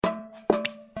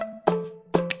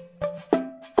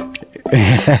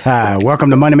Welcome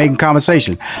to Money Making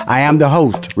Conversation. I am the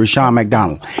host, Rashawn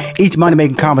McDonald. Each Money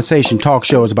Making Conversation talk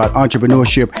show is about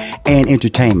entrepreneurship and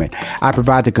entertainment. I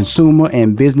provide the consumer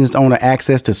and business owner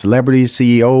access to celebrities,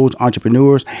 CEOs,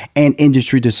 entrepreneurs, and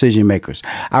industry decision makers.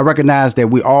 I recognize that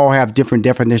we all have different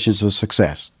definitions of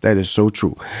success. That is so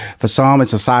true. For some,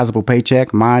 it's a sizable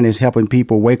paycheck. Mine is helping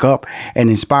people wake up and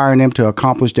inspiring them to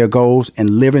accomplish their goals and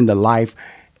living the life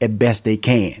at best they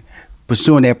can.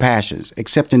 Pursuing their passions,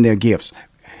 accepting their gifts.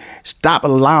 Stop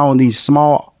allowing these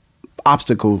small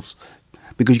obstacles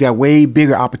because you got way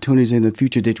bigger opportunities in the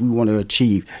future that we want to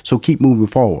achieve. So keep moving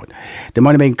forward. The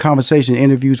Money Making Conversation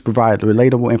interviews provide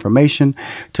relatable information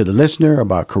to the listener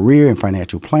about career and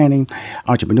financial planning,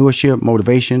 entrepreneurship,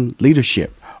 motivation,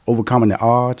 leadership, overcoming the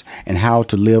odds, and how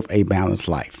to live a balanced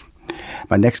life.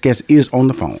 My next guest is on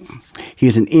the phone. He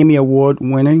is an Emmy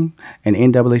Award-winning and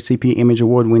NAACP Image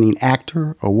Award-winning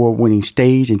actor, award-winning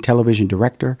stage and television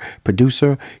director,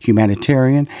 producer,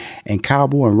 humanitarian, and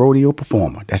cowboy and rodeo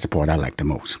performer. That's the part I like the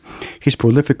most. His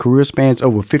prolific career spans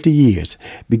over 50 years,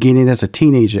 beginning as a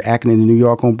teenager acting in New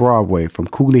York on Broadway, from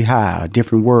Cooley High, A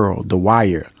Different World, The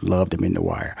Wire, loved him in The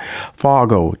Wire,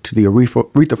 Fargo, to the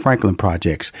Aretha Franklin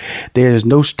projects. There is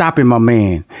no stopping my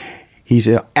man. He's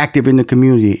active in the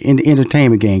community, in the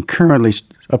entertainment game, currently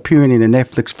appearing in the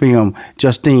Netflix film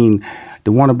Justine,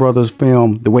 the Warner Brothers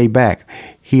film The Way Back.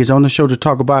 He is on the show to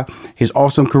talk about his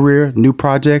awesome career, new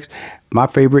projects, my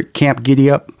favorite, Camp Giddy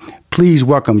Up. Please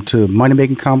welcome to Money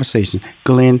Making Conversation,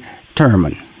 Glynn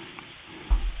Turman.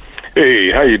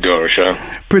 Hey, how you doing, Rashawn?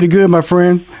 Pretty good, my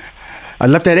friend. I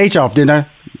left that H off, didn't I?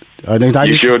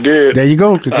 You sure did. There you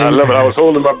go. Okay. I love it. I was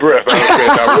holding my breath.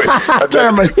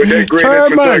 Turman. With that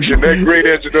great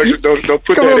introduction, don't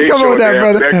put that H on there.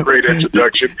 Brother. That great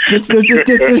introduction. just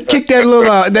kick that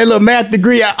little math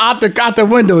degree out the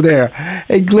window there.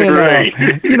 Hey, Glynn, right.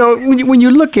 When you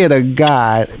look at a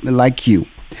guy like you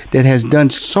that has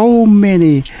done so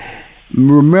many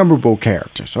memorable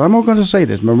characters. So I'm not going to say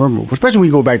this, memorable, especially when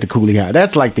you go back to Cooley High.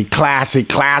 That's like the classic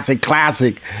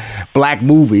black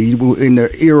movie in the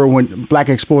era when black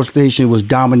exploitation was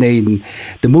dominating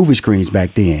the movie screens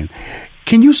back then.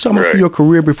 Can you sum up your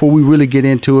career before we really get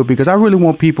into it? Because I really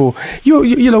want people,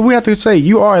 we have to say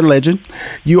you are a legend.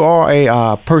 You are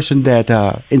a person that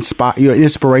you're an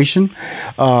inspiration.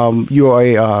 You're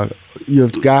a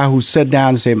guy who sat down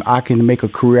and said, I can make a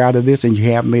career out of this, and you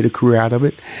have made a career out of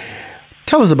it.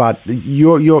 Tell us about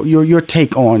your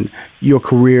take on your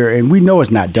career, and we know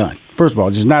it's not done. First of all,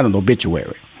 it's not an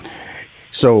obituary.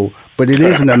 So, but it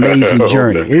is an amazing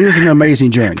journey. It is an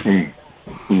amazing journey.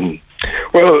 Mm-hmm.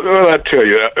 Well, I tell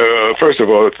you, first of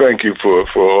all, thank you for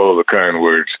all the kind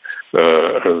words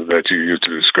that you used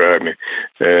to describe me.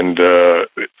 And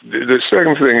the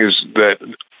second thing is that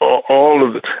all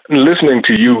of listening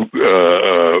to you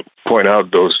point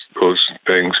out those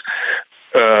things.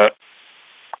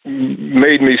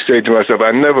 Made me say to myself, I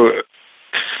never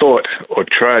thought or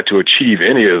tried to achieve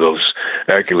any of those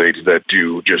accolades that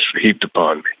you just heaped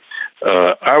upon me.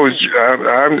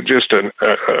 I'm just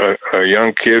a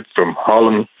young kid from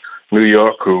Harlem, New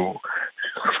York, who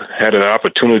had an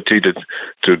opportunity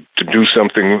to do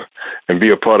something and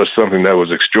be a part of something that was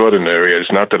extraordinary.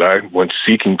 It's not that I went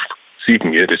seeking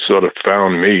it; it sort of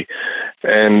found me,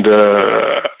 and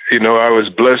I was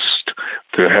blessed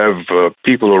to have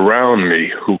people around me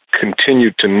who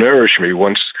continued to nourish me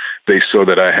once they saw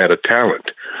that I had a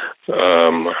talent.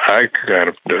 I kind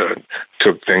of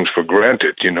took things for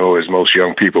granted, as most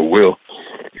young people will.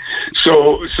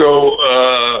 So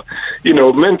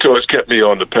mentors kept me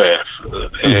on the path,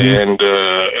 and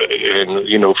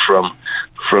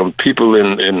from people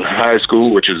in high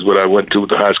school, which is what I went to,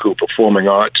 the high school performing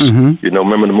arts.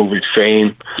 Remember the movie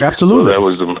Fame? Absolutely.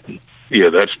 Well,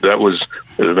 that was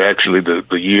actually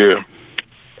the year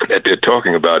that they're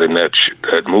talking about in that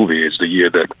movie is the year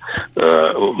that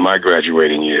my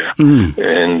graduating year,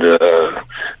 and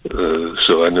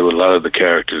so I knew a lot of the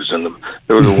characters, and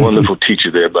there was a wonderful teacher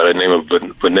there by the name of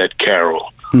Vanette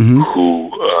Carroll,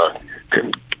 who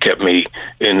kept me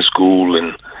in school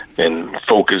and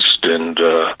focused and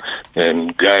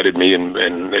guided me and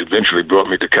eventually brought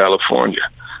me to California.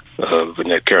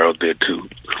 Vanette Carroll did to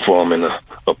perform in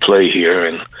a play here,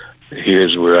 and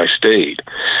here's where I stayed.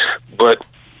 But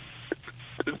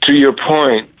to your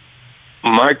point,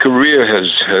 my career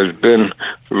has been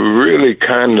really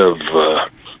kind of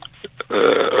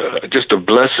just a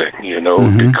blessing,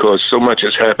 because so much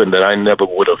has happened that I never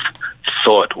would have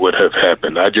thought would have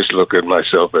happened. I just look at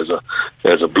myself as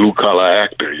a blue collar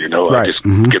actor, Right. I just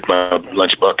get my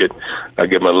lunch bucket. I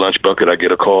get my lunch bucket. I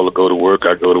get a call to go to work.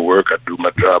 I go to work. I do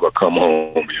my job. I come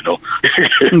home.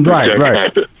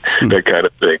 Right. That kind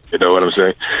of thing. know what I'm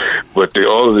saying? But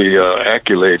all the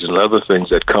accolades and other things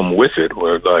that come with it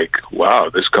were like, wow,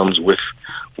 this comes with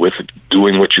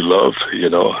doing what you love, you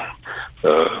know.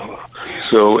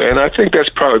 So, and I think that's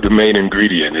probably the main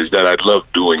ingredient, is that I love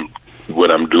doing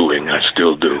what I'm doing. I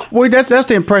still do. Well, that's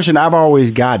the impression I've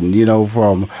always gotten, you know,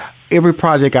 from every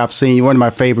project I've seen. One of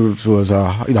my favorites was,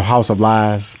 you know, House of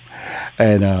Lies.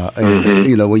 And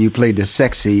you know, when you played the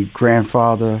sexy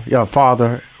grandfather,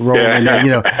 father role, and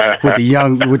you know, with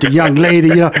the young lady,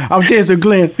 you know, I'm telling you,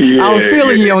 Glynn, I was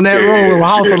feeling you on that role of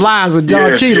House of Lies with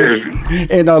John Cheadle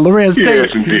and Lorenz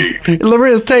Tate. Indeed.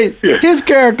 Lorenz Tate, his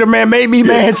character, man, made me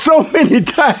mad so many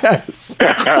times.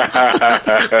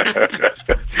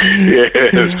 Yes,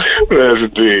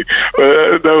 indeed.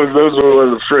 Those were one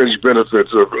of the fringe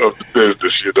benefits of the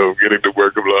business, you know, getting to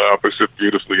work with opposite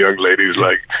beautiful young ladies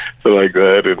like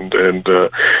that, and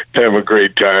have a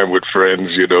great time with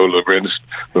friends, you know.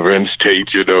 Lorenz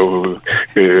Tate, you know,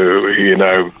 he and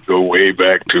I go way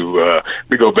back to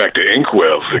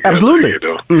Inkwell together, absolutely, you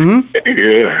know. Mm-hmm.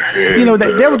 Yeah, you know,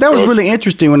 that was really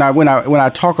interesting when I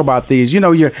talk about these. You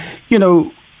know,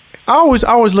 I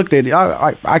always looked at it.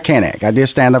 I can't act. I did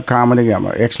stand-up comedy. I'm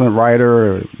an excellent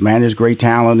writer, manage great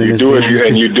talent in this business.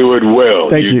 And you do it well.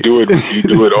 Thank you. You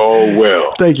do it all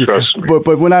well. Thank you. Trust me.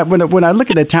 But when I look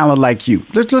at a talent like you,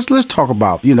 let's talk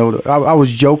about, you know, I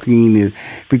was joking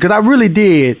because I really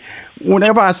did.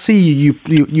 Whenever I see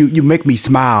you make me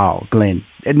smile, Glynn.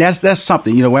 And that's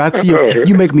something, you know, when I see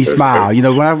you make me smile. You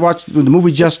know, when I watch the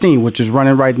movie Justine, which is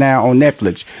running right now on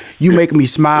Netflix, you make me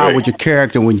smile with your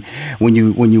character when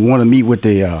you want to meet with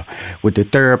the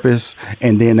therapist,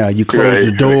 and then you close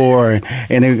the door,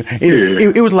 and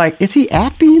it was like, is he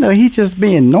acting or he's just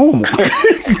being normal?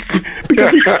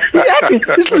 Because he's acting.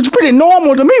 This looks pretty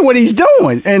normal to me what he's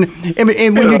doing, and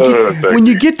when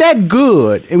you get that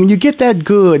good,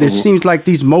 it seems like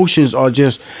these motions are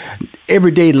just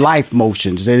everyday life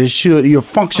motions that you're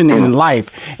functioning in life.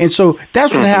 And so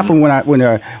that's what happened when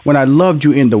I loved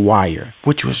you in The Wire,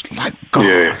 which was like, God.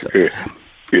 Yeah,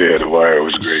 The Wire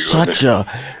was great.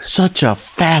 Such a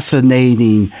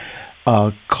fascinating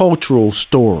cultural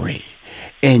story.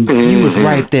 And you was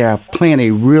right there playing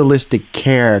a realistic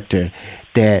character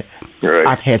that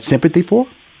I've had sympathy for,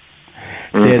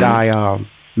 that I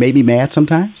made me mad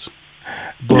sometimes.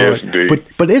 But, yes,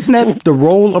 but isn't that the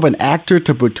role of an actor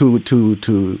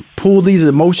to pull these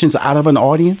emotions out of an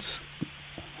audience?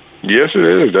 Yes, it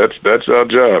is. That's our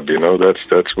job. You know,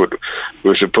 that's what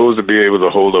we're supposed to be able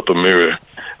to hold up a mirror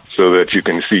so that you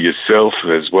can see yourself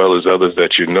as well as others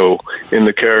that you know in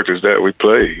the characters that we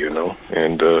play. You know,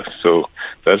 and so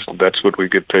that's what we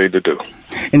get paid to do.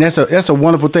 And that's a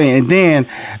wonderful thing. And then,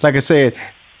 like I said,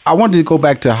 I wanted to go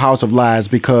back to House of Lies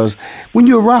because when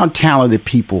you're around talented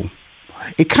people,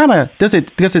 it kind of does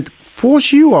it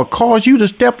force you or cause you to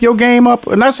step your game up?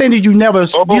 I'm not saying that you don't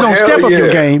step up your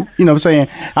game. You know what I'm saying?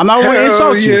 I'm not want to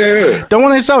insult you. Don't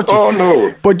want to insult you. Oh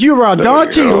no. But you're around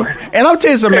Don Cheadle, and I'm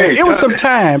telling you something, man. It was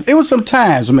some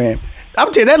times, man.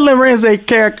 I'm telling you, that Lorenz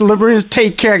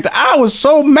Tate character, I was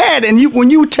so mad, and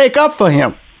when you take up for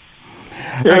him.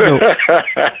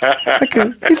 I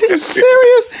go, is he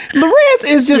serious? Lorenz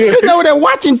is just sitting over there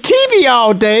watching TV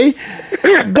all day.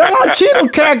 Don Cheadle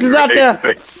characters out there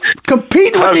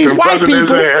competing with these white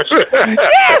people. Yes!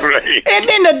 Right. And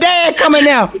then the dad coming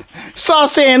out,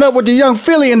 sauceing up with the young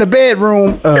filly in the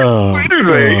bedroom.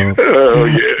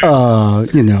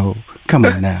 You know, come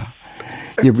on now.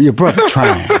 Your brother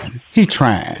trying. He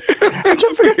trying. I'm trying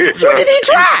to figure out, what did he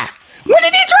try? What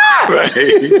did he try? Right.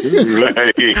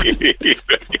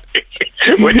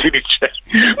 What did he try?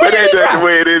 But ain't that the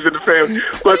way it is in the family?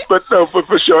 But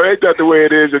for sure, ain't that the way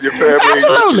it is in your family?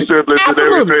 Absolutely. Siblings and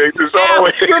everything. There's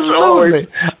always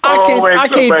I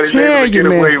can't tell you,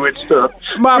 man. Away with stuff.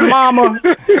 My mama,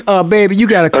 baby, you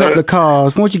got a couple of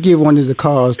cars. Why don't you give one of the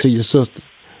cars to your sister?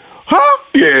 Huh?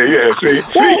 Yeah. See?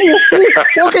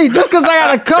 Okay, just because I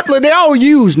got a couple of, they all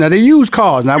used now. They used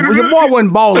cars. Now, your boy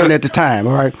wasn't balling at the time,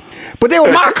 all right? But they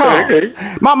were my cars.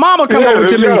 My mama come over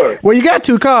to me. Well, you got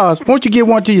two cars. Why don't you give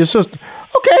one to your sister?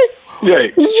 Okay. Yeah,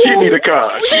 she need a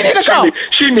car. She need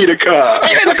a car.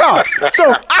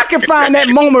 So I can find that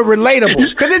moment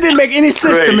relatable because it didn't make any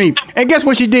sense to me. And guess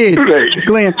what she did,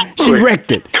 Glynn? She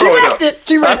wrecked it. I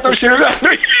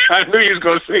knew you was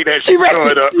gonna say that. She wrecked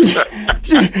it.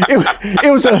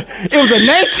 It was a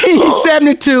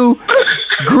 1972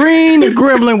 green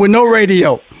Gremlin with no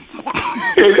radio.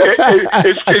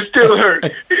 It still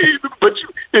hurt, but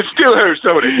It still hurts,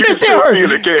 don't it? It still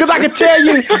hurts. Because I can tell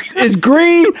you it's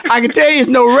green, I can tell you it's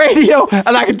no radio,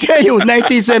 and I can tell you it was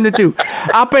 1972.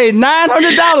 I paid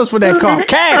 $900 for that car,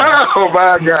 cash. Oh,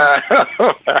 my God.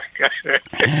 Oh, my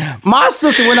God. My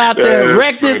sister went out there and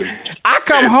wrecked it. I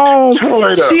come home,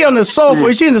 she on the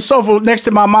sofa, she in the sofa next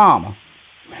to my mama.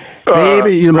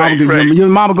 Baby, your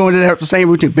mama going to the same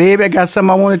routine. Baby, I got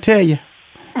something I want to tell you.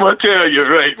 I'll tell you,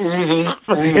 right. Mm-hmm.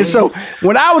 Mm-hmm. And so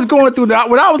when I was going through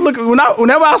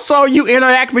whenever I saw you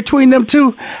interact between them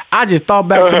two, I just thought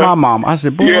back to my mom. I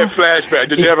said, boy. You had a flashback.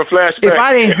 Did you have a flashback? If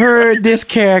I didn't heard this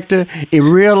character in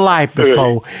real life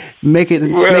before,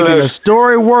 making a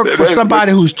story work for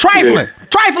somebody who's trifling.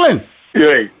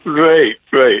 Right.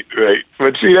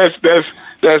 But see, that's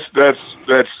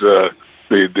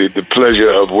the pleasure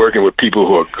of working with people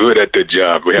who are good at their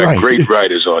job. We have great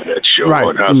writers on that show,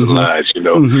 on House of Lies,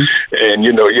 And,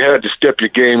 you had to step your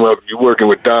game up. You're working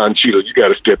with Don Cheadle. You got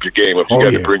to step your game up. You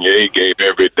got to bring your A game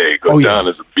every day because Don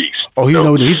is a beast. Oh,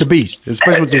 he's a beast,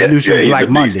 especially with this new show, Black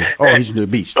Monday. Oh, he's a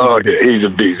beast. He's a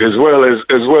beast, as well as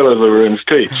Lorenz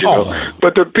Tate, know.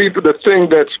 But the thing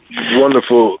that's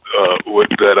wonderful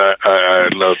that I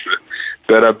love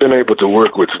that I've been able to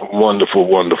work with wonderful,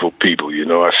 wonderful people.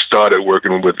 I started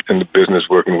working with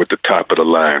the top of the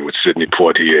line with Sidney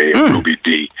Poitier and Ruby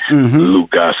Dee, Lou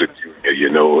Gossett Jr.,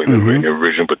 in the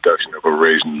original production of A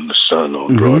Raisin in the Sun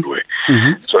on Broadway.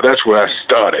 Mm-hmm. So that's where I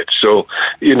started. So,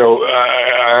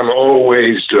 I'm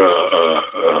always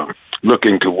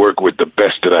looking to work with the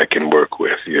best that I can work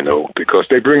with, because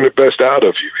they bring the best out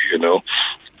of you,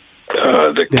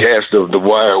 The cast of The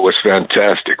Wire was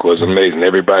fantastic, was amazing.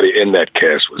 Everybody in that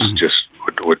cast was just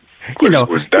was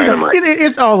dynamite.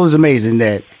 It's always amazing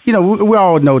that, we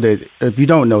all know that, if you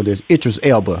don't know this, Idris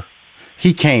Elba,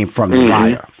 he came from The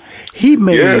Wire. He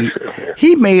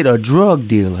made a drug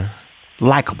dealer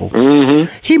likable.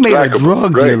 Mm-hmm. He made a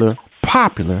drug dealer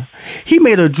popular. He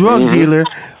made a drug dealer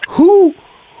who,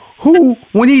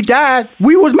 when he died,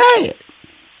 we was mad.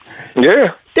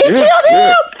 Yeah. They killed him.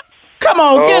 Yeah. Come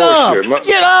on, get up. Shit.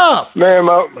 Get up. Man,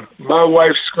 my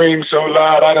wife screamed so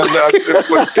loud, I don't know.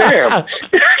 Damn.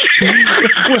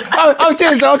 I'll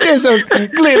tell you something,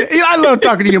 Glynn, I love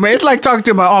talking to you, man. It's like talking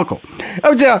to my uncle.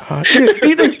 I'm telling you,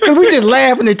 because we just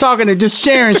laughing and talking and just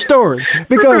sharing stories.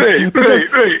 Because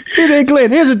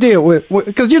Glynn, here's the deal.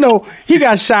 Because, he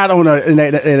got shot in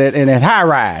that high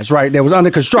rise, right, that was under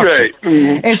construction. Right.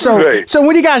 Mm-hmm. And so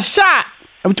when he got shot,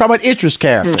 I'm talking about Idris'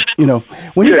 character,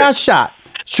 when he got shot,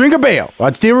 Stringer Bell.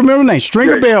 I still remember the name.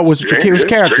 Stringer Bell was his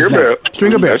character's name.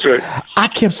 Stringer Bell. That's right. I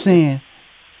kept saying,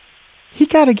 he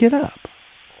got to get up.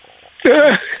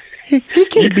 He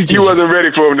can't be just... You wasn't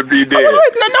ready for him to be dead.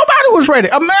 Nobody was ready.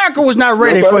 America was not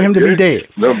ready for him to be dead.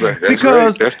 Nobody.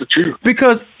 That's the truth.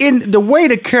 Because in the way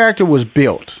the character was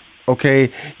built,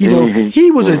 okay, he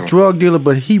was a drug dealer,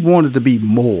 but he wanted to be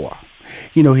more.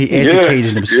 He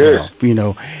educated himself. And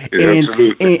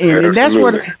that's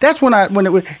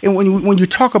when you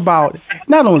talk about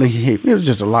not only him, it was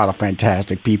just a lot of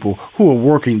fantastic people who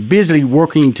are busily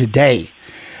working today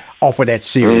off of that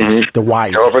series, The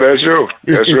Wire. Off of that show.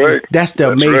 That's right. That's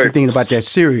the amazing thing about that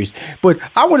series. But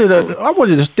I wanted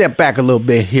to step back a little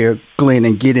bit here, Glynn,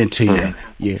 and get into you.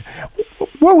 Yeah.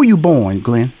 Where were you born,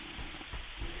 Glynn?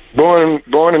 Born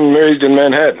and raised in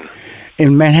Manhattan.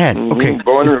 In Manhattan, okay.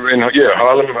 Born in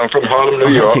Harlem. I'm from Harlem, New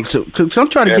York. Okay, so I'm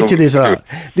trying to get you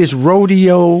this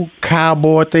rodeo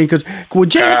cowboy thing, because when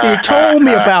Jay told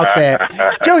me about that,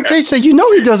 Jay said, he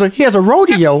has a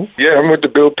rodeo. Yeah, I'm with the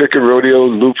Bill Pickett Rodeo.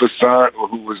 Lou Fassant,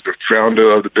 who was the founder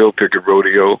of the Bill Pickett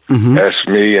Rodeo, asked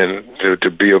me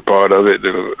to be a part of it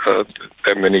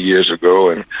that many years ago,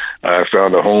 and I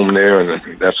found a home there, and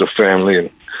that's a family,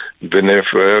 and been there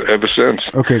ever since.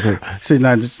 Okay, good. See,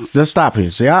 now, let's stop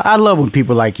here. See, I love when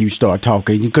people like you start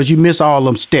talking, because you miss all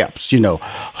them steps,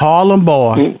 Harlem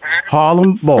boy.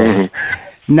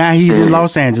 Now he's in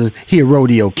Los Angeles. He a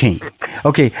rodeo king.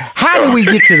 Okay, how do we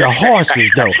get to the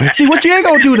horses, though? See, what you ain't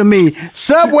going to do to me,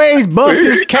 subways,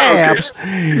 buses, cabs,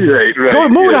 go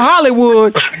move to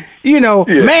Hollywood,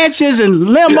 mansions and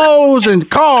limos and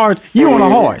cars, you on a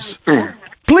horse.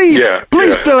 Please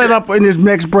fill it up in this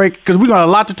next break, because we're going to have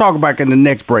a lot to talk about in the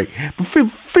next break. But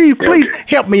please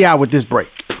help me out with this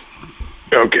break.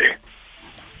 Okay.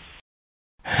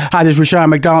 Hi, this is Rushion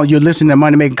McDonald. You're listening to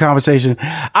Money Making Conversation.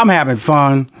 I'm having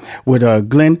fun with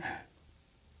Glynn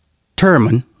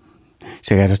Turman.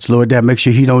 So I got to slow it down, make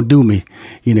sure he don't do me.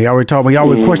 You always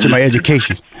question my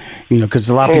education, because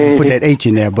a lot of people put that H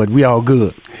in there, but we all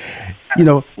good.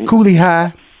 Cooley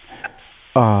High,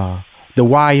 The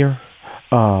Wire,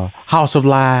 House of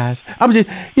Lies. I'm going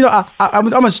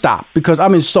to stop, because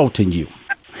I'm insulting you,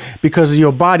 because of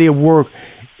your body of work.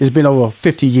 It's been over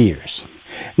 50 years.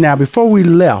 Now, before we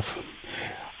left,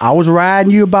 I was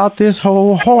riding you about this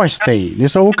whole horse thing,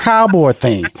 this old cowboy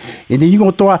thing. And then you're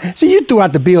going to throw out, you threw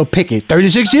out the Bill Pickett,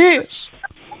 36 years.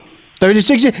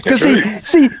 36 years. Because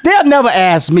see, they'll never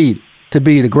ask me to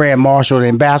be the Grand Marshal, the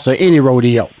ambassador, any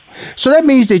rodeo. So that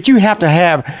means that you have to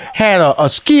have had a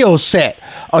skill set,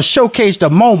 or showcased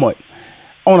a moment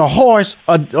on a horse,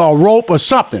 a rope, or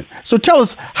something. So tell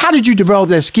us, how did you develop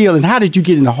that skill, and how did you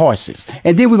get into horses?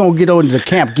 And then we're going to get on to the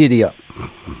Camp Giddy Up.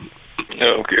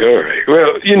 Okay, all right.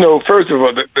 Well, first of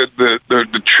all,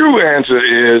 the true answer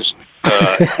is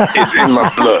it's in my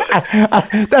blood.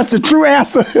 That's the true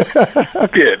answer.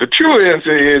 Yeah, the true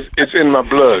answer is it's in my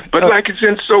blood. But like it's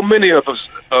in so many of us,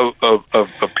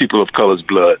 of people of color's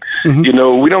blood.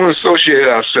 Mm-hmm. We don't associate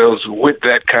ourselves with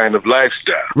that kind of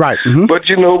lifestyle. Right. Mm-hmm. But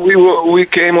we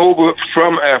came over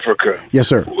from Africa. Yes,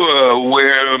 sir.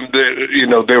 Where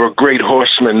there were great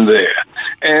horsemen there,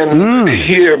 and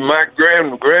here my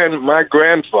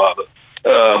grandfather,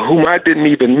 whom I didn't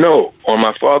even know on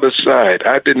my father's side.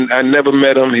 I never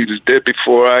met him. He was dead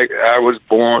before I was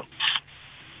born.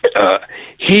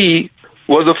 He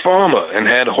was a farmer and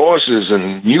had horses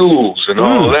and mules and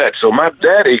all that. So my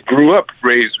daddy grew up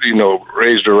raised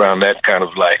around that kind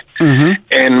of life. Mm-hmm.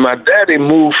 And my daddy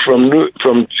moved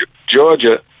from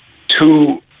Georgia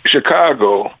to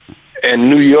Chicago and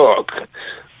New York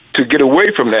to get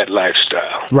away from that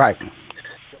lifestyle. Right.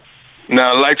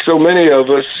 Now, like so many of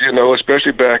us,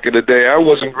 especially back in the day, I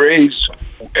wasn't raised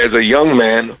as a young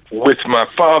man with my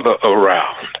father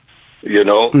around,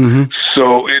 Mm-hmm.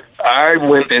 So I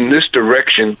went in this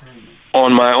direction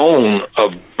on my own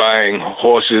of buying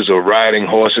horses or riding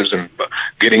horses and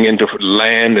getting into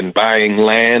land and buying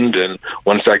land. And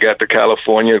once I got to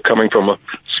California, coming from a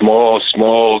small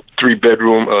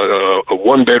 3-bedroom, a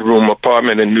 1-bedroom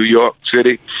apartment in New York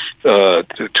City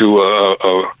to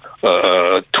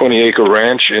a 20-acre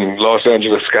ranch in Los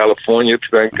Angeles, California.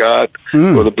 Thank God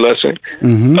for the blessing.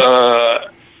 Mm-hmm.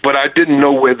 But I didn't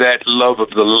know where that love of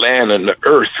the land and the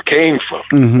earth came from.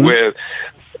 Mm-hmm.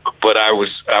 But I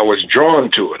was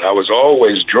drawn to it. I was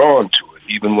always drawn to it.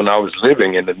 Even when I was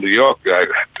living in New York, I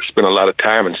spent a lot of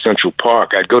time in Central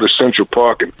Park. I'd go to Central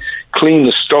Park and clean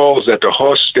the stalls at the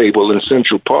horse stable in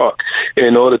Central Park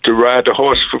in order to ride the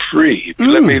horse for free. If you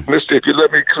let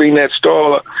me clean that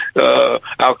stall,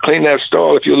 I'll clean that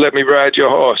stall if you'll let me ride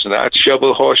your horse. And I'd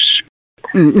shovel horse,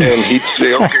 and he'd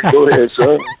say, "Okay, go ahead,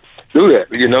 son, do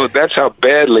that." That's how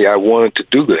badly I wanted to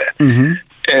do that. Mm-hmm.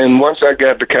 And once I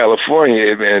got to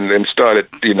California and started,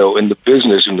 in the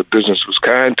business, and the business was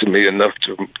kind to me enough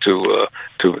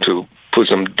to put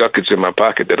some ducats in my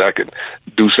pocket that I could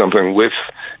do something with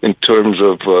in terms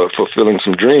of fulfilling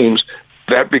some dreams,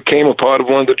 that became a part of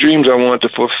one of the dreams I wanted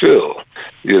to fulfill,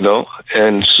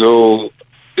 And so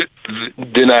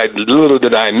little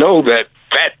did I know that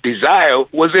desire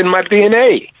was in my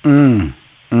DNA.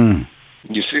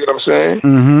 You see what I'm saying?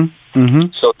 Mm-hmm. Mm-hmm.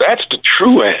 So that's the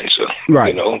true answer.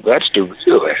 Right. That's the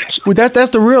real answer. Well, that's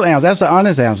the real answer. That's the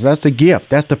honest answer. That's the gift.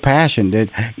 That's the passion. That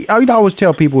I always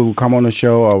tell people who come on the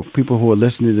show, or people who are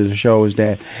listening to the show, is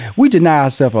that we deny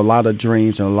ourselves a lot of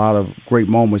dreams and a lot of great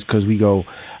moments because we go,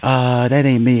 that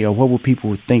ain't me, or what would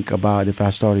people think about if I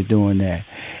started doing that?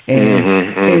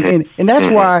 And and that's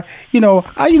why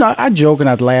I joke and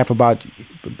I laugh about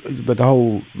the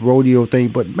whole rodeo thing,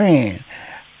 but man,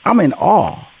 I'm in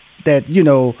awe that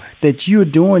that you're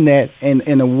doing that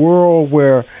in a world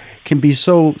where it can be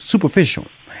so superficial.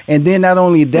 And then not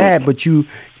only that, but you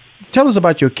tell us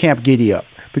about your Camp Giddy Up,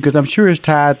 because I'm sure it's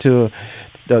tied to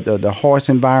the horse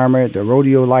environment, the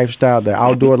rodeo lifestyle, the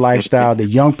outdoor lifestyle the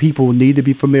young people need to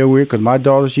be familiar with. Because my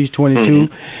daughter, she's 22,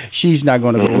 she's not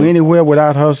going to go anywhere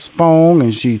without her phone,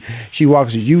 and she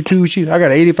walks at YouTube. I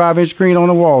got an 85-inch screen on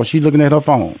the wall. She's looking at her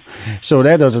phone, so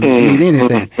that doesn't mean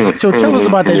anything. So tell us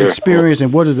about that experience,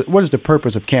 and what is the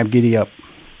purpose of Camp Giddy Up?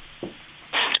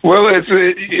 Well, it's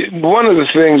one of the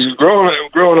things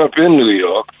growing up in New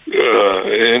York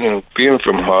and being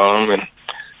from Harlem, and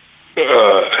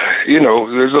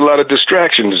there's a lot of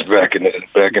distractions back in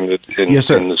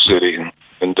the city,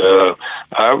 and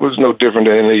I was no different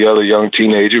than any other young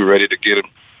teenager ready to get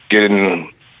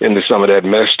into some of that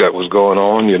mess that was going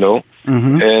on,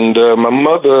 Mm-hmm. And my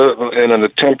mother, in an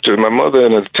attempt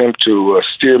to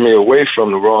steer me away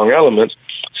from the wrong elements,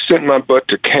 sent my butt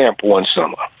to camp one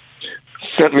summer.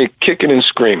 Sent me kicking and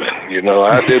screaming. I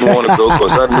didn't want to go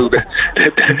because I knew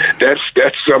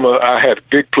that summer I had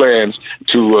big plans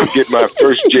to get my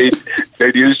first they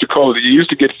used to call it. You used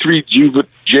to get 3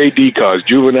 JD cards,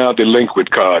 juvenile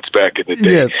delinquent cards, back in the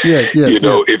day. Yes.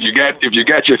 If you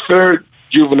got your third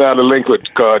juvenile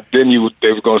delinquent card, then they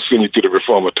were going to send you to the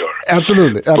reformatory.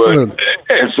 Absolutely.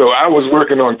 And so I was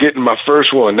working on getting my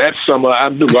first one. That summer, I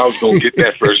knew I was going to get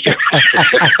that first job.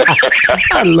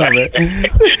 I love it.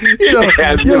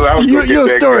 You're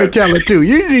a storyteller too.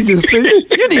 You need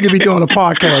to be doing a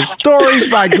podcast, Stories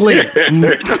by Glynn.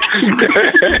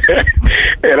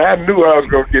 And I knew I was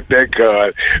going to get that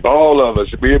card. All of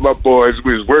us, me and my boys,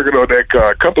 we was working on that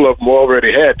card. A couple of them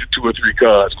already had the 2 or 3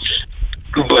 cards.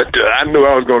 But I knew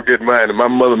I was going to get mine, and my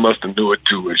mother must have knew it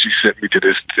too, and she sent me to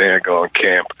this daggone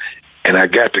camp. And I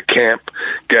got to camp,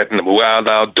 got in the wild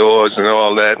outdoors and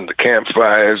all that, and the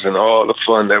campfires and all the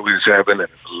fun that we was having, and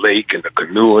the lake and the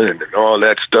canoeing and all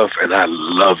that stuff, and I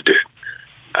loved it.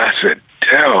 I said,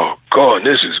 oh, God,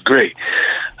 this is great.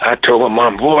 I told my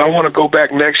mom, boy, I want to go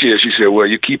back next year. She said, well,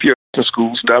 you keep your in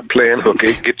school, stop playing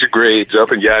hooky, get your grades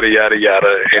up, and yada, yada,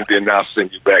 yada, and then I'll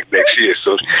send you back next year.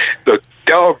 So the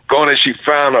doggone it, she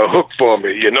found a hook for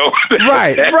me, you know?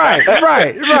 Right. You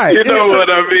know what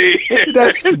I mean?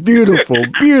 That's beautiful.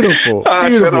 I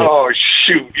said, oh,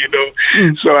 shoot, you know?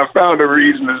 So I found a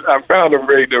reason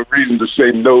to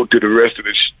say no to the rest of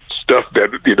the stuff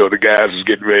that, you know, the guys was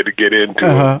getting ready to get into.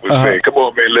 Was saying, come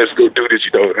on, man, let's go do this.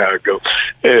 You know how it goes.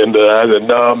 And I said,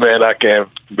 no, man, I can't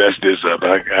mess this up.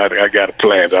 I got a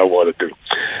plan I want to do.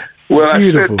 Well,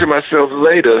 beautiful. I said to myself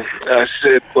later, I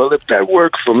said, well, if that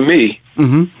worked for me,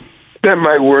 that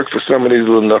might work for some of these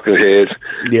little knuckleheads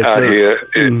out here,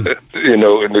 you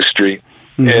know, in the street.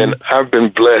 And I've been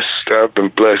blessed.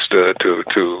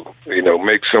 To you know,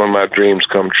 make some of my dreams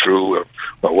come true.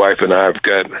 My wife and I have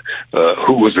got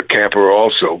who was a camper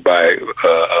also. By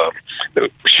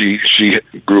she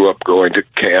grew up going to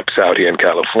camps out here in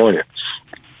California,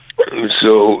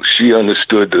 so she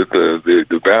understood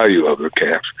the value of the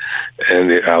camps and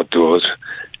the outdoors.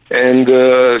 And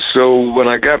so when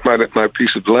I got my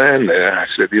piece of land there, I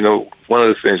said, you know, one of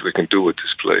the things we can do with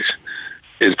this place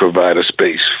is provide a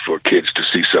space for kids to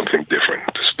see something different.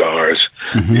 The stars,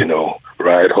 you know,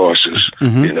 ride horses,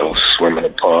 you know, swim in a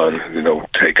pond, you know,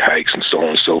 take hikes and so on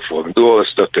and so forth, and do all the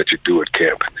stuff that you do at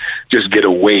camp. Just get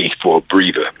away for a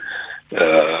breather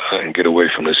and get away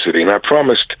from the city. And I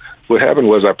promised, what happened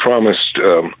was I promised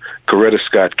Coretta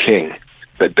Scott King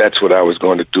that that's what I was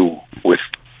going to do with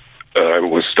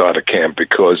was start a camp,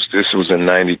 because this was in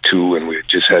 '92 and we had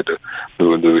just had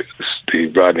the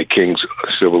Rodney King's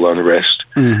civil unrest,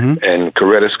 and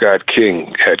Coretta Scott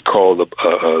King had called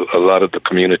a lot of the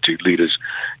community leaders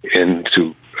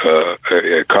into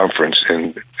a conference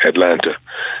in Atlanta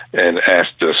and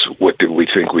asked us what did we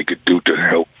think we could do to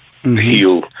help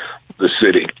heal the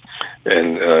city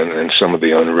and some of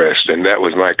the unrest. And that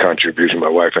was my contribution, my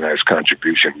wife and I's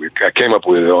contribution. I came up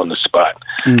with it on the spot.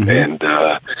 And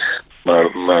my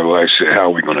wife said, how are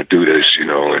we going to do this, you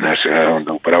know? And I said, I don't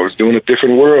know. But I was doing A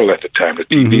Different World at the time, the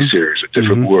TV series, A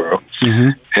Different World.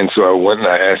 And so I went and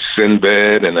I asked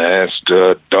Sinbad and I asked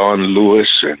Dawn Lewis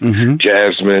and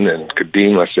Jasmine and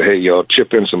Kadeem. I said, hey, y'all,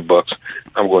 chip in some bucks.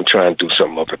 I'm going to try and do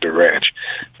something up at the ranch.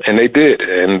 And they did.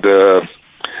 And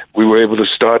we were able to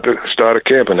start a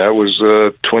camp, and that was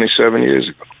 27 years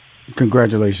ago.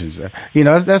 Congratulations. You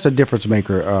know, that's a difference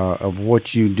maker of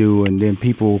what you do. And then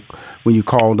people, when you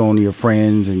called on your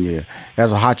friends and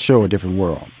that's a hot show, A Different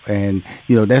World. And,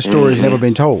 you know, that story has never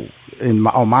been told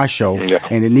on my show,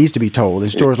 and it needs to be told.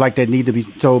 And stories like that need to be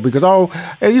told, because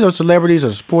celebrities or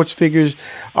sports figures,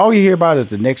 all you hear about is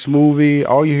the next movie,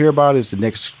 all you hear about is the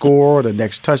next score, the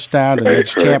next touchdown, the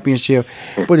next championship.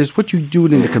 But it's what you do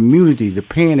in the community, the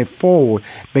paying it forward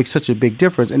makes such a big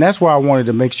difference. And that's why I wanted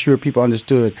to make sure people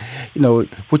understood, you know,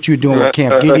 what you're doing with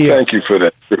Camp Gideon. Thank you for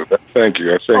that. Thank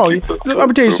you. Thank you. Let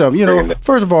me tell you something. You know,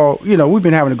 first of all, you know, we've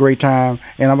been having a great time,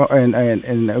 and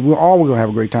we're always gonna have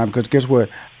a great time, because guess what?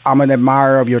 I'm an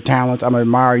admirer of your talents. I'm an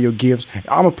admirer of your gifts.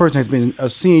 I'm a person that's been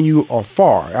seeing you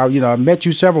afar. I've met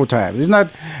you several times.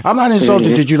 I'm not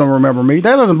insulted that you don't remember me.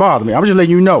 That doesn't bother me. I'm just letting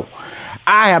you know.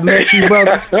 I have met you,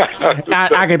 brother.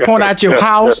 I can point out your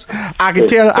house. I can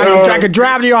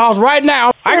drive to your house right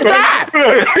now. I can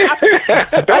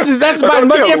drive. That's about as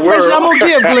much information I'm gonna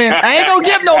give, Glynn. I ain't gonna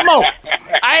give no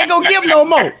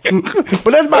more.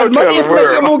 But that's about as much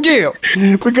information I'm gonna give,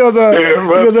 because that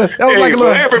was like a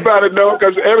little. Everybody know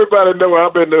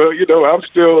I've been. I'm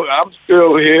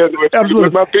still here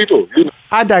with my people. You know.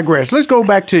 I digress. Let's go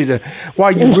back to why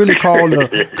you really called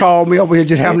me over here,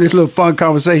 just having this little fun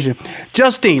conversation.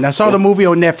 Justine, I saw the movie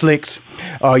on Netflix.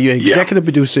 Your executive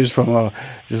producers from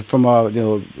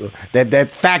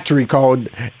that factory called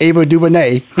Ava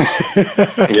DuVernay.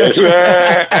 Yes.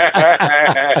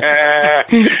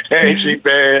 Ain't she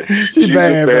bad? She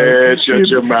bad, bad. Shut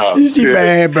your mouth. She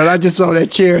bad, but I just saw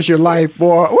that Cherish Your Life,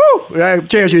 boy. Woo!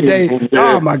 Cherish Your Day.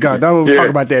 Oh my God! Don't talk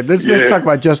about that. Let's talk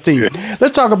about Justine.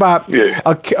 Let's talk about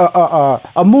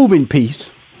a moving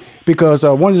piece, because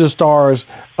one of the stars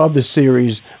of the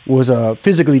series was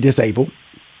physically disabled.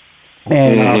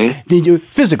 And did you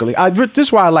physically? This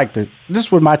is why I like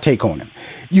this was my take on him.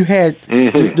 You had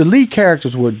the lead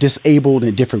characters were disabled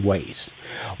in different ways.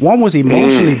 One was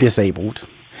emotionally disabled,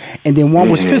 and then one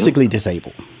was physically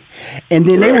disabled. And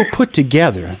then they were put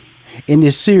together in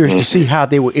this series to see how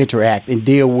they would interact and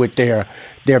deal with their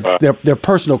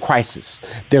personal crisis,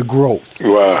 their growth.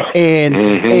 Wow.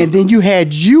 And then you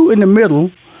had you in the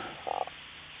middle.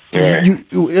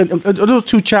 Those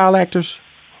two child actors.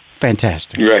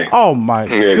 Fantastic. Right. Oh my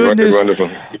goodness. Wonderful.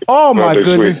 Oh my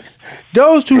goodness. Sweet.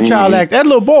 Those two child actors, that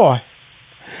little boy.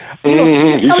 Let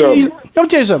me tell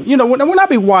you something. You know, when I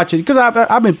be watching, because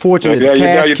I've been fortunate to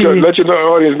cast kids. Let your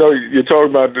audience know you're talking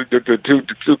about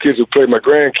the two kids who play my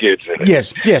grandkids in it.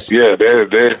 Yes. Yeah,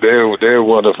 they're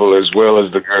wonderful, as well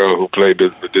as the girl who played the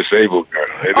disabled girl.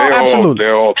 Absolutely.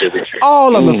 They're all terrific.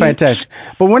 All of them are fantastic.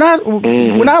 But when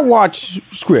I watch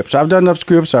scripts, I've done enough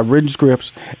scripts, I've written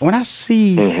scripts, and when I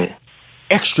see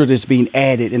extra that's being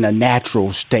added in a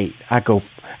natural state, I go,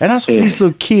 and I saw these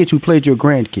little kids who played your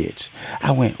grandkids.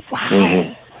 I went,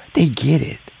 wow, they get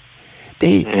it.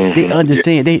 They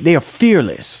understand. They are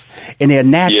fearless and they're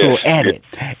natural at it.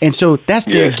 And so that's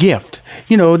their gift.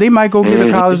 You know, they might go get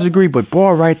a college degree, but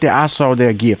boy, right there, I saw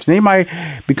their gifts. They might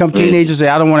become teenagers and say,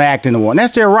 I don't want to act anymore. And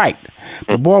that's their right.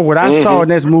 But boy, what I saw in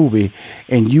this movie,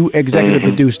 and you executive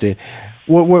produced it,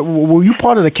 were you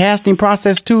part of the casting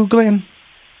process too, Glynn?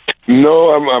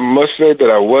 No, I must say that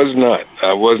I was not.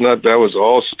 That was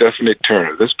all Stephanie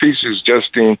Turner. This piece is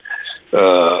Justine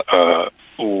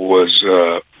was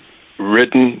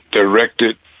written,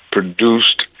 directed,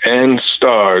 produced, and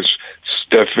stars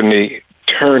Stephanie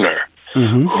Turner,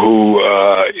 who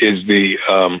is the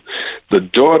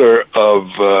daughter of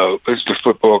what's the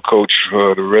football coach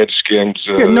for the Redskins?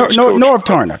 Norv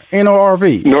Turner,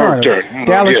 Norv Turner,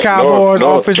 Dallas Cowboys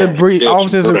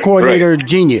officers and coordinator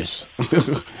genius.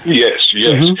 Yes,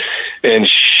 and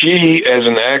she, as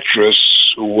an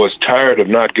actress, was tired of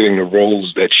not getting the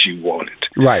roles that she wanted.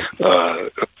 Right.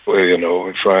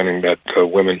 Finding that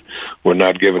women were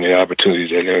not given the opportunities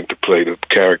they had to play the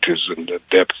characters and the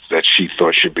depth that she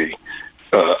thought should be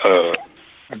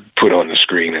put on the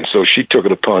screen. And so she took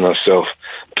it upon herself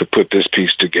to put this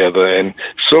piece together and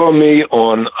saw me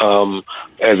on,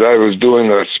 as I was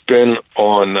doing a spin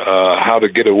on How to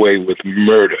Get Away with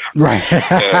Murder. Right.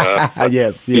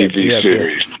 Yes. TV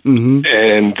series.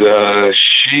 And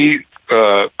she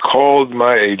called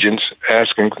my agents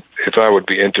asking if I would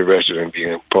be interested in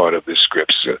being a part of this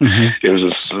script. So it was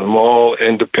a small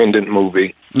independent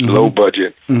movie, low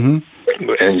budget, and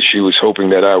she was hoping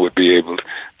that I would be able,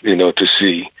 to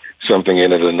see something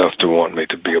in it enough to want me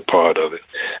to be a part of it.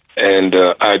 And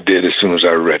I did as soon as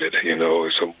I read it.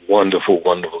 It's a wonderful,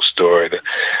 wonderful story.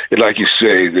 Like you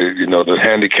say, the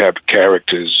handicapped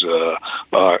characters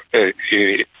are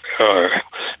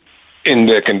in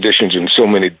their conditions in so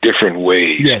many different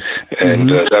ways. Yes. And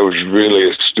that was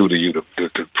really astute of you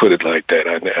to put it like that.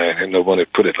 I had no one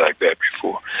had put it like that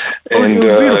before. And, it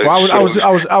was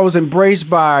beautiful. I was embraced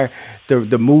by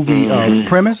the movie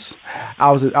premise.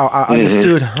 I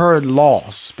understood her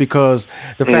loss because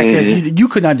the fact that you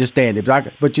couldn't understand it,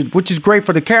 which is great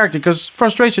for the character because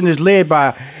frustration is led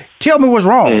by tell me what's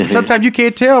wrong. Sometimes you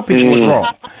can't tell people what's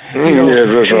wrong.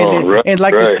 What's wrong, right? And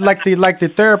like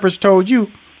the therapist told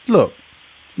you, look,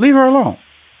 leave her alone.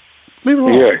 Leave her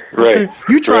alone. Yeah, right. Okay?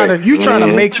 You trying to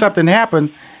make something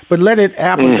happen, but let it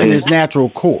happen in its natural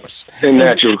course.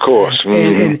 Natural course.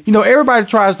 And everybody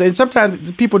tries to, and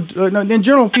sometimes people, in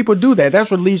general, people do that.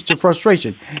 That's what leads to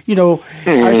frustration.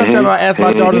 Sometimes I ask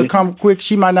my daughter to come quick.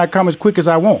 She might not come as quick as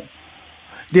I want.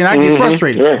 Then I get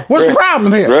frustrated. Right, What's the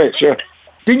problem here? Right, sure.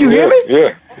 Did you hear me?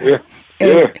 Yeah.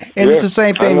 And it's the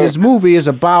same thing. This movie is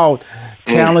about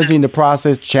challenging the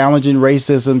process, challenging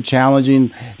racism,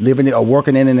 challenging living or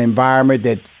working in an environment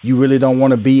that you really don't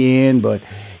want to be in, but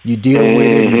you deal with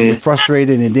it and you're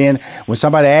frustrated. And then when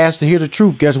somebody asks to hear the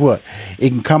truth, guess what? It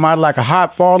can come out like a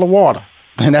hot ball of water.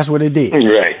 And that's what it did.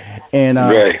 Right. And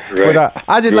but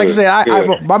I just like to say,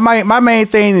 my main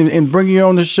thing in bringing you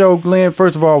on the show, Glynn,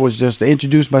 first of all, was just to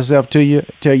introduce myself to you,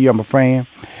 tell you I'm a fan.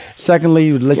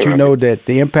 Secondly, to let you know that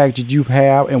the impact that you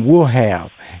have and will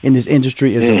have in this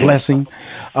industry is a blessing.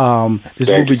 This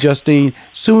movie, Justine,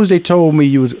 as soon as they told me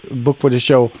you was booked for the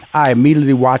show, I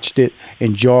immediately watched it,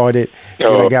 enjoyed it.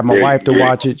 I got my wife to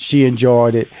watch it. She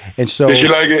enjoyed it. And so, did she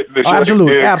like it?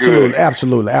 Absolutely.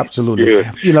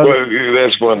 Yeah. You know, well,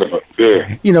 that's wonderful.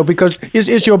 Yeah. You know, because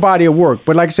it's your body of work.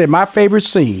 But like I said, my favorite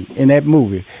scene in that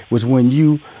movie was when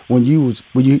you was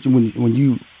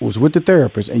with the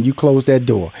therapist and you closed that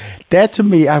door. That to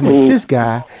me, I mean, this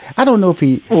guy, I don't know if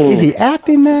is he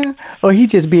acting now or he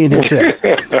just being himself.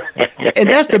 And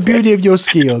that's the beauty of your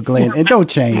skill, Glynn. And don't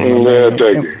change.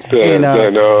 Thank you.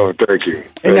 No, thank you.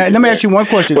 And let me ask you one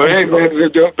question. Well, hey,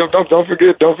 don't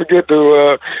forget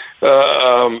to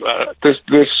this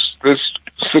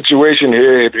situation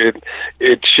here.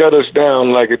 It shut us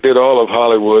down like it did all of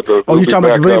Hollywood. You're talking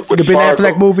about the Ben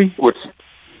Affleck movie?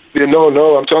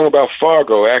 No, I'm talking about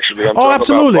Fargo, actually. I'm talking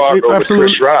absolutely. about Fargo Absolutely.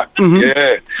 with Chris Rock. Mm-hmm.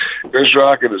 Yeah. Chris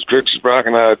Rock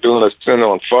and I are doing a stint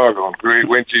on Fargo. I'm great.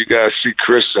 Wait till you guys see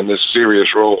Chris in this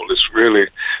serious role. It's really,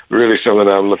 really something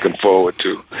I'm looking forward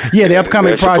to. Yeah, the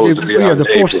upcoming project, the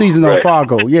fourth season of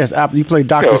Fargo. Yes, you play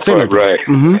Dr. Senator. Right.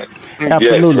 Mm-hmm.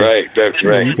 Absolutely. Yes, right. That's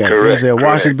right. You got Correct.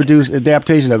 Washington-produced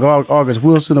adaptation of August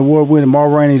Wilson Award-winning Ma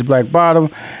Rainey's Black Bottom.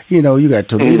 You know, you got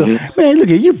Toledo. Mm-hmm. Man, look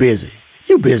at you busy.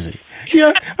 You busy.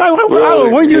 Yeah, I don't know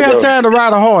when you have time to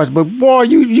ride a horse, but boy,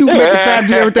 you make the time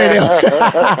to do everything else.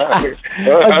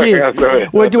 Again,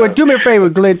 well, do me a favor,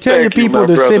 Glynn. Tell your people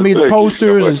to send me the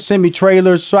posters and send me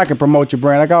trailers so I can promote your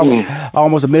brand. I got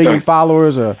almost 1 million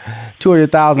followers,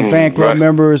 200,000 fan club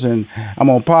members, and I'm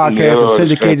on podcasts. I'm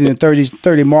syndicated in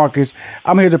 30 markets.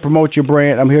 I'm here to promote your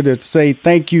brand. I'm here to say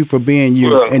thank you for being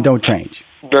you and don't change.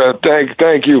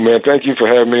 Thank you, man. Thank you for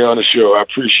having me on the show. I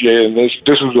appreciate it.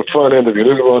 This was a fun interview.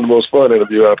 This is one of the most fun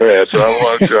interviews I've had. So I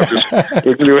want to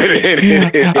do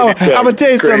it. I'm gonna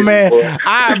tell you something, man.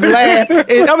 I laugh.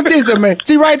 I'm gonna tell you something, man.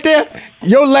 See right there,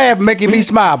 your laugh making me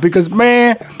smile because,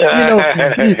 man, you know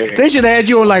they should have had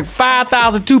you on like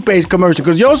 5,000 toothpaste commercial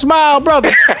because your smile,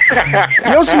 brother,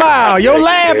 your smile, your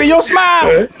laugh, and your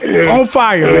smile, on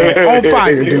fire, man, on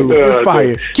fire, dude. It's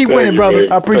fire. Keep winning, brother.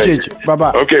 I appreciate you. Bye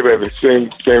bye. Okay, baby. Same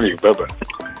to you. Bye bye.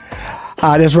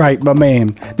 That's right, my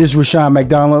man. This is Rushion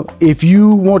McDonald. If you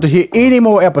want to hear any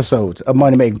more episodes of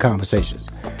Money Making Conversations,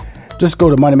 just go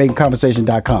to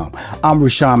moneymakingconversation.com. I'm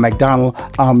Rushion McDonald.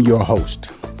 I'm your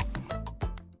host.